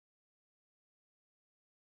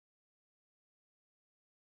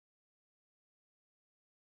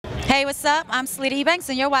Hey, what's up? I'm Selita Ebanks,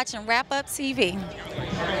 and you're watching Wrap Up TV.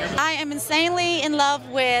 I am insanely in love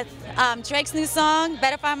with Drake's new song,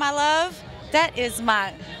 Better Find My Love. That is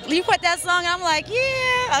my, you put that song, I'm like,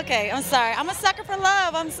 yeah. Okay, I'm sorry. I'm a sucker for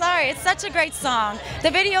love. I'm sorry. It's such a great song. The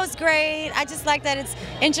video is great. I just like that it's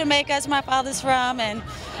in Jamaica, as my father's from, and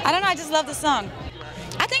I don't know, I just love the song.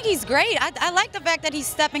 I think he's great. I like the fact that he's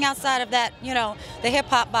stepping outside of that, you know, the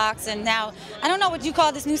hip-hop box, and now, I don't know what you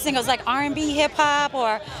call this new single, it's like R&B hip-hop,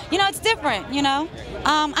 or, you know, it's different, you know.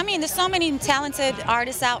 I mean, there's so many talented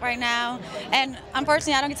artists out right now, and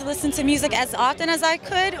unfortunately, I don't get to listen to music as often as I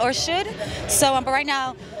could or should, so, but right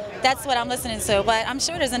now, that's what I'm listening to, but I'm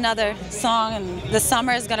sure there's another song, and the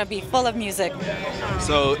summer is going to be full of music.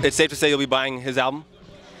 So, it's safe to say you'll be buying his album?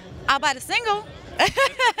 I'll buy the single.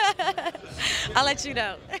 I'll let you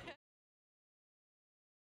know.